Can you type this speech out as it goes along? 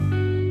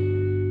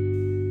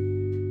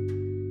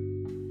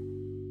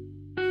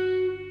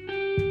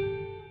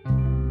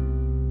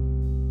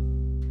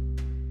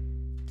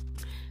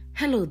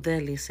Hello there,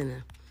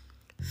 listener.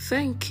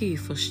 Thank you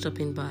for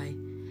stopping by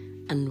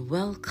and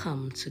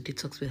welcome to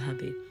Detox with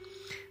Habit,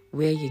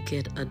 where you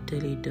get a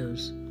daily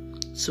dose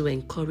to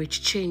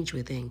encourage change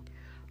within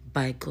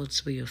by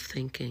God's way of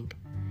thinking.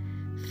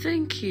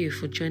 Thank you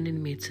for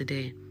joining me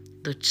today,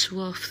 the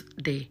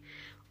 12th day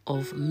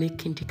of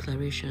making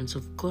declarations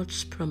of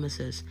God's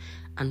promises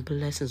and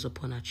blessings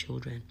upon our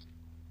children.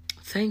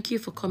 Thank you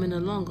for coming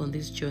along on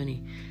this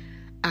journey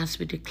as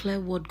we declare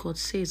what God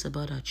says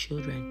about our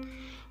children,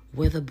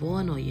 whether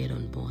born or yet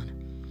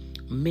unborn,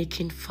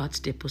 making fat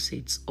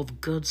deposits of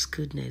God's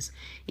goodness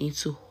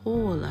into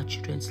all our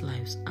children's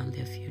lives and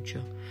their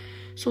future.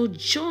 So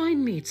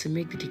join me to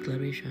make the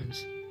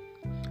declarations.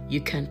 You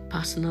can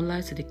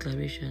personalize the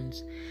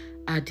declarations,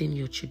 adding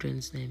your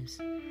children's names.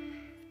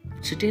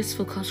 Today's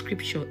focus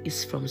scripture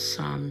is from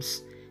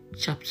Psalms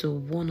chapter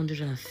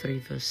 103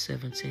 verse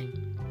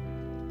 17.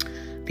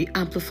 The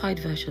Amplified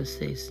Version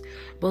says,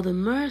 "But the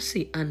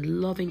mercy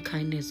and loving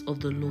kindness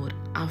of the Lord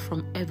are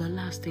from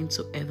everlasting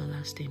to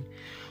everlasting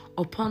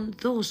upon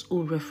those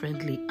who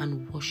reverently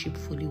and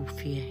worshipfully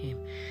fear him,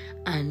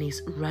 and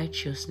his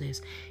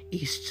righteousness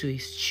is to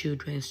his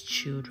children's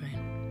children."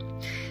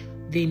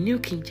 The New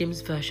King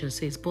James Version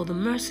says, "But the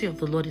mercy of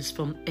the Lord is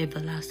from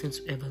everlasting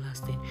to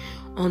everlasting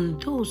on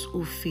those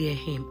who fear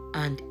him,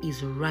 and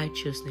his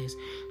righteousness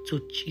to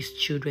his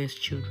children's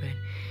children."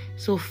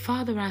 So,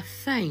 Father, I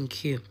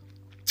thank you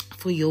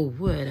for your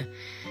word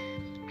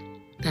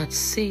that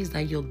says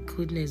that your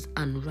goodness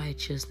and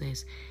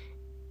righteousness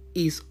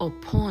is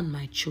upon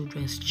my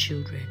children's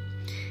children,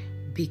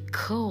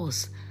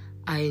 because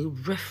I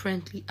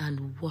reverently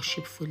and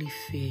worshipfully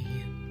fear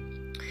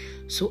you.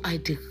 So I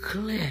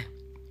declare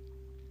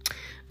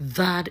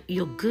that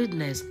your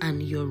goodness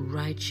and your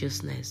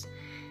righteousness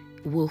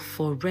will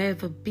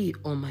forever be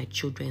on my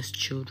children's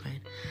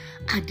children.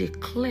 I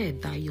declare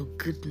that your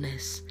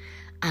goodness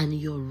and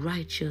your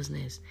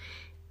righteousness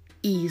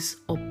is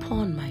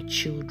upon my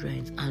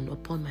children and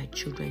upon my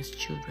children's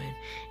children.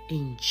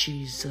 In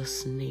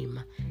Jesus' name,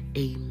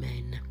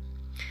 amen.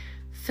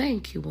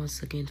 Thank you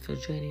once again for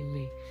joining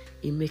me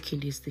in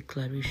making this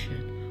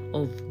declaration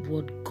of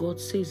what God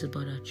says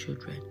about our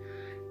children.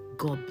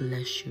 God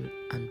bless you,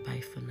 and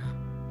bye for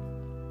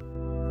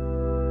now.